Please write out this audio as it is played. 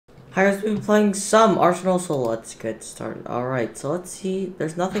Hi guys, we've been playing some Arsenal, so let's get started. Alright, so let's see.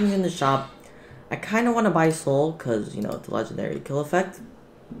 There's nothing in the shop. I kind of want to buy Soul, because, you know, it's a legendary kill effect.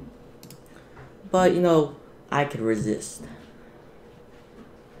 But, you know, I could resist.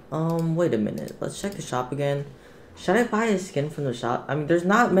 Wait a minute. Let's check the shop again. Should I buy a skin from the shop? I mean, there's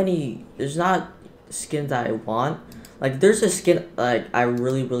not skins that I want. Like, there's a skin, like, I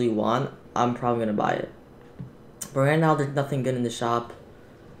really want. I'm probably gonna buy it. But right now, there's nothing good in the shop.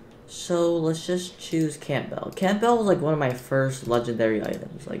 So let's just choose Campbell. Campbell was like one of my first legendary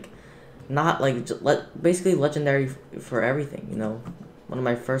items. Like, not like basically legendary for everything. You know, one of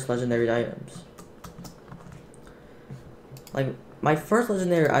my first legendary items. Like my first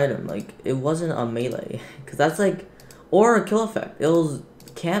legendary item, like it wasn't a melee, cause that's like, or a kill effect. It was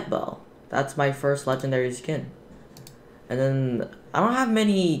Campbell. That's my first legendary skin. And then I don't have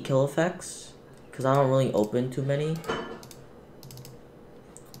many kill effects, cause I don't really open too many.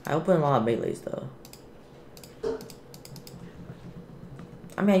 I open a lot of melees though.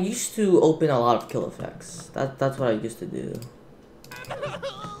 I mean, I used to open a lot of kill effects. That's what I used to do.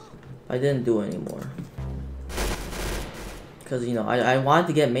 I didn't do it anymore. Cause you know, I wanted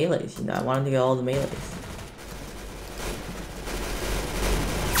to get melees. You know, I wanted to get all the melees.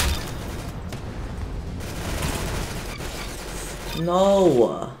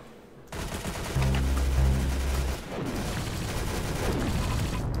 No.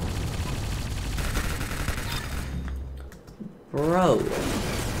 Bro,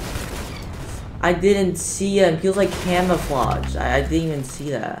 I didn't see him. He was like camouflage. I didn't even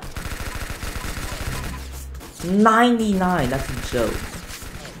see that. 99. That's a joke.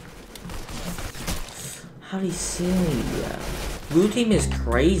 How did he see me? Yeah. Blue team is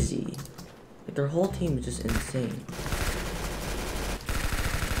crazy. Like their whole team is just insane.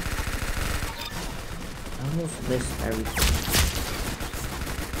 I almost missed everything.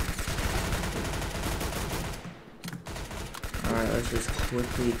 Alright, let's just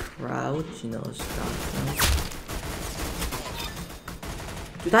quickly crouch, you know, stop him.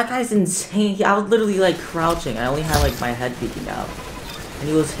 Dude, that guy's insane. I was literally like crouching. I only had like my head peeking out. And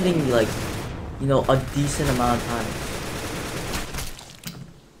he was hitting me like, you know, a decent amount of time.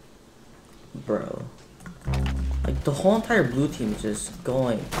 Bro. Like the whole entire blue team is just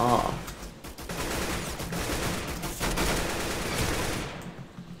going off.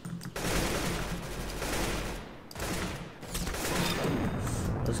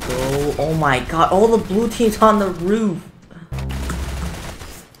 Let's go. Oh my god, all the blue teams on the roof.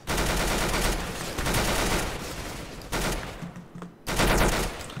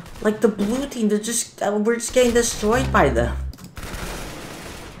 Like the blue team, they're just, we're just getting destroyed by them.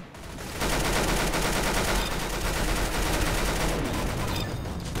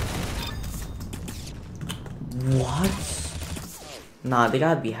 What? Nah, they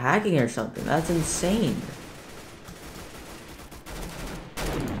gotta be hacking or something. That's insane.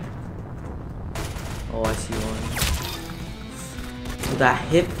 Oh, I see one. So that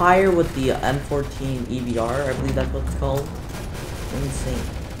hip fire with the M14 EVR, I believe that's what it's called. Insane.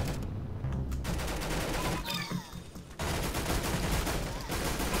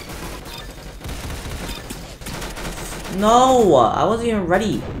 No, I wasn't even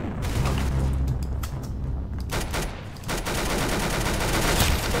ready.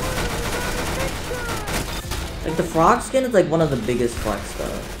 Like the frog skin is like one of the biggest flex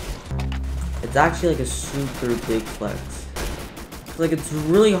though. It's actually like a super big flex. Like it's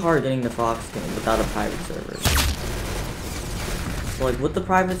really hard getting the frog skin without a private server. So like with the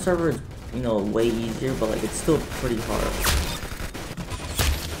private server, it's, you know, way easier, but like it's still pretty hard.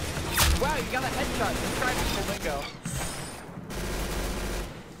 Wow, you got a headshot. Describe it for lingo.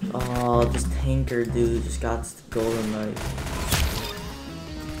 Oh, this tanker dude just got the golden knight.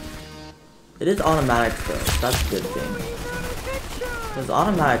 It is automatic though, so that's a good thing. Because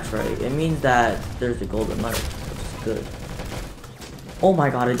automatics, right? It means that there's a golden knight, which is good. Oh my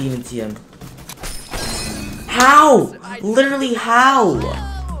god, I didn't even see him. How? Literally how?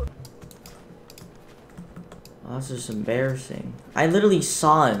 Oh, that's just embarrassing. I literally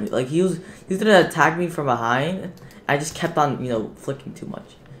saw him. Like he was gonna attack me from behind. I just kept on, you know, flicking too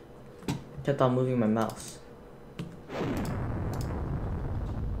much. Kept on moving my mouse.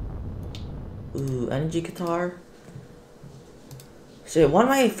 Ooh, energy guitar. So one of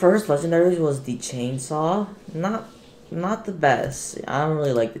my first legendaries was the chainsaw. Not the best. I don't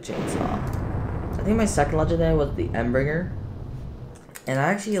really like the chainsaw. I think my second legendary was the Endbringer. And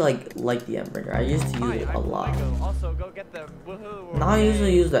I actually like the Endbringer. I used to use it a lot. Also, go get the woohoo. Now I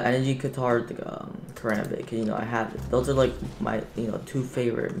usually use the energy guitar, the Karambit, cause you know I have it. Those are like my, you know, two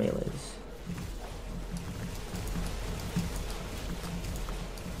favorite melees.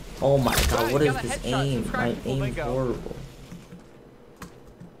 Oh my god, Right, what you is got a this headshot. aim? Subscribe My to aim's Flamingo. horrible.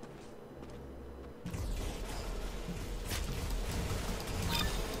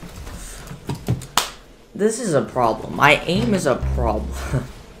 This is a problem. My aim is a problem.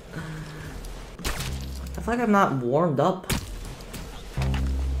 I feel like I'm not warmed up.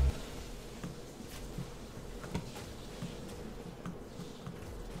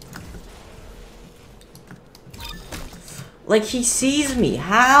 Like, he sees me.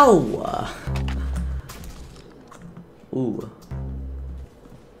 How? Ooh.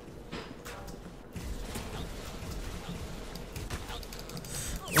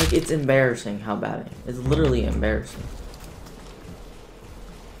 Like, it's embarrassing how bad I am. It's literally embarrassing.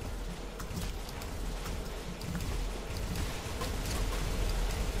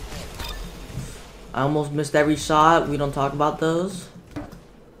 I almost missed every shot. We don't talk about those.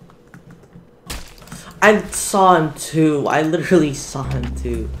 I saw him too. I literally saw him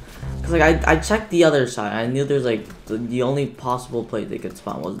too. Cause like I checked the other side. I knew there's like the only possible place they could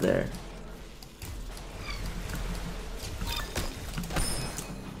spawn was there.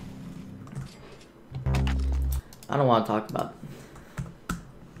 I don't want to talk about it.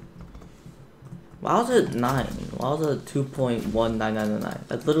 Why was it 9? Why was it 2.19999?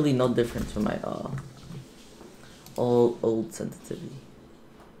 That's literally no difference from my old sensitivity.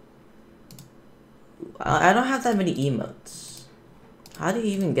 I don't have that many emotes. How do you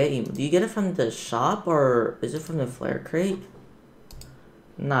even get emotes? Do you get it from the shop or is it from the flare crate?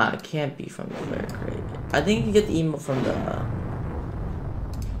 Nah, it can't be from the flare crate. I think you get the emote from the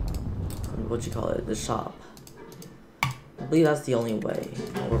what you call it, the shop. I believe that's the only way.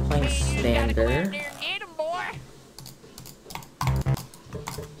 We're playing standard.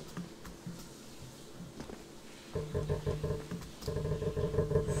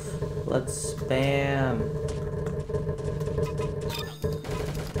 Let's spam.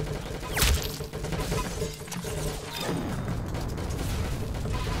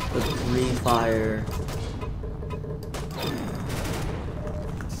 The green fire.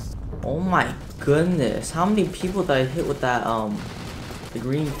 Oh my goodness. How many people did I hit with that, the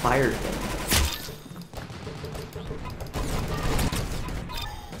green fire thing?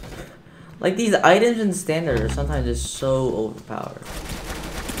 Like, these items in standard are sometimes just so overpowered.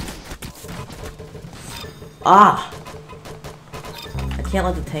 Ah! I can't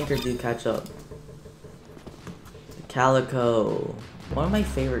let the tanker dude catch up. The Calico. One of my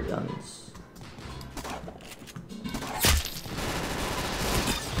favorite guns.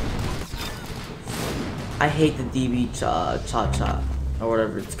 I hate the DB cha-cha. Or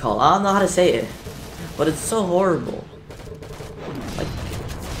whatever it's called. I don't know how to say it. But it's so horrible.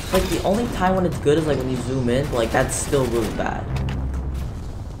 Like the only time when it's good is like when you zoom in. But like that's still really bad.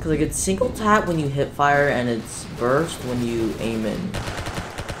 Cause like it's single tap when you hip fire and it's burst when you aim in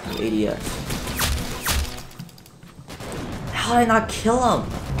the ADS. How did I not kill him?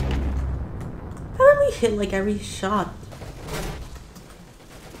 How did we hit like every shot?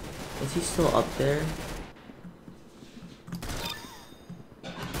 Is he still up there?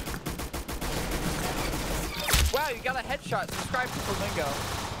 Wow, you got a headshot. Subscribe to Flamingo.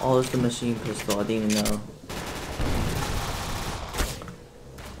 Oh, it's the machine pistol. I didn't even know.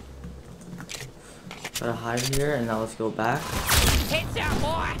 Gotta hide here, and now let's go back. Hits out,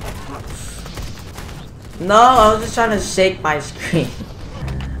 boy! No, I was just trying to shake my screen.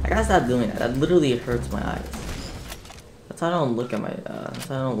 I gotta stop doing that. That literally hurts my eyes. That's why I don't look at my. That's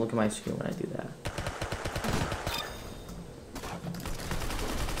why I don't look at my screen when I do that.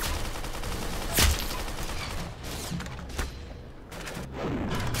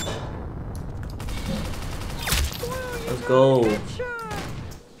 Let's go.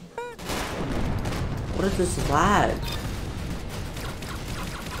 What is this lag?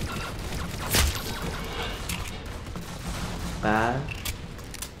 Bad.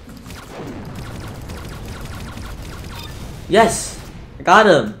 Yes! I got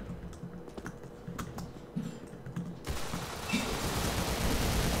him!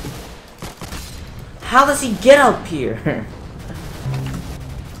 How does he get up here?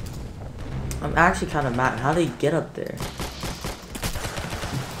 I'm actually kind of mad. How did he get up there?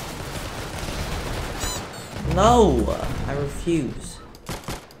 No! I refuse.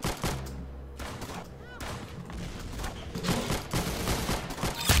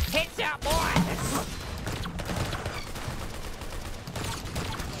 Hits out, boy!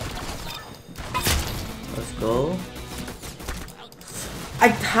 Let's go.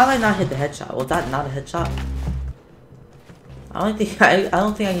 How did I not hit the headshot? Was that not a headshot? I don't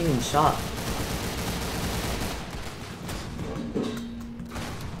think I even shot.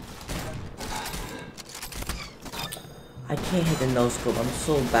 I can't hit the no scope. I'm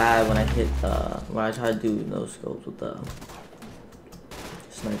so bad when I hit when I try to do no scopes with the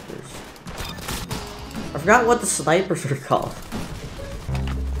snipers. I forgot what the snipers are called.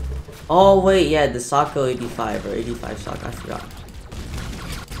 Oh wait, yeah, the Sako 85 or 85 Sako. I forgot.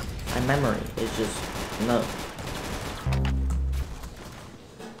 My memory is just no.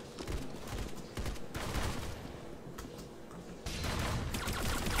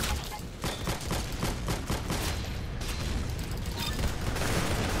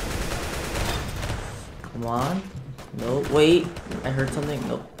 Come on. No, wait. I heard something.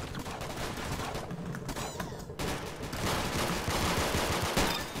 Nope.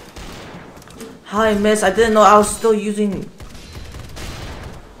 How I missed? I didn't know I was still using.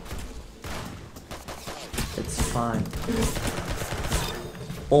 It's fine.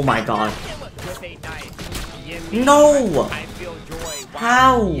 Oh my god. No!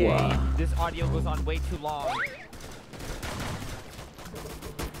 How? This audio goes on way too long.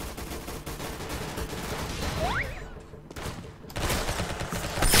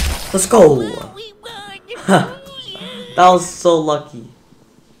 Let's go! That was so lucky.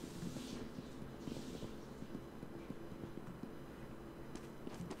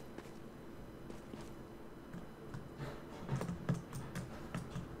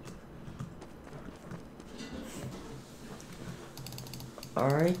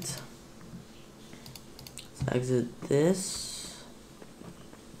 Alright. Let's exit this.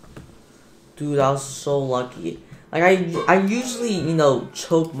 Dude, I was so lucky. Like, I usually, you know,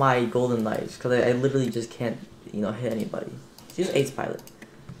 choke my golden knives because I literally just can't, you know, hit anybody. Use Ace Pilot.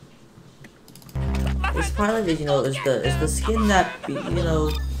 Ace Pilot is, you know, is the skin that, you know,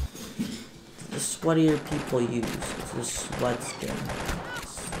 the sweatier people use. It's a sweat skin.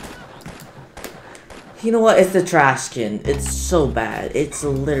 You know what? It's the trash skin. It's so bad. It's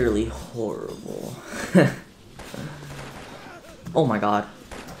literally horrible. Oh my god.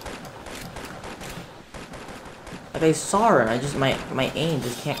 Like I saw her and I just my aim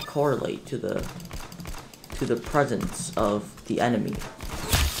just can't correlate to the presence of the enemy.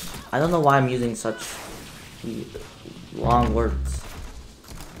 I don't know why I'm using such long words.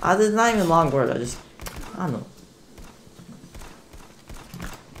 It's not even long words, I don't know.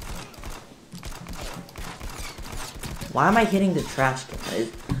 Why am I hitting the trash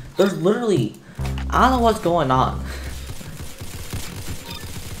can? There's literally, I don't know what's going on.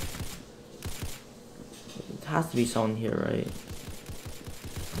 It has to be someone here, right?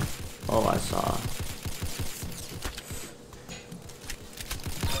 Oh, I saw.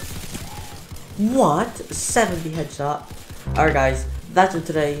 What? 70 headshot. Alright guys, that's it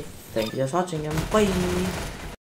today. Thank you guys for watching and bye.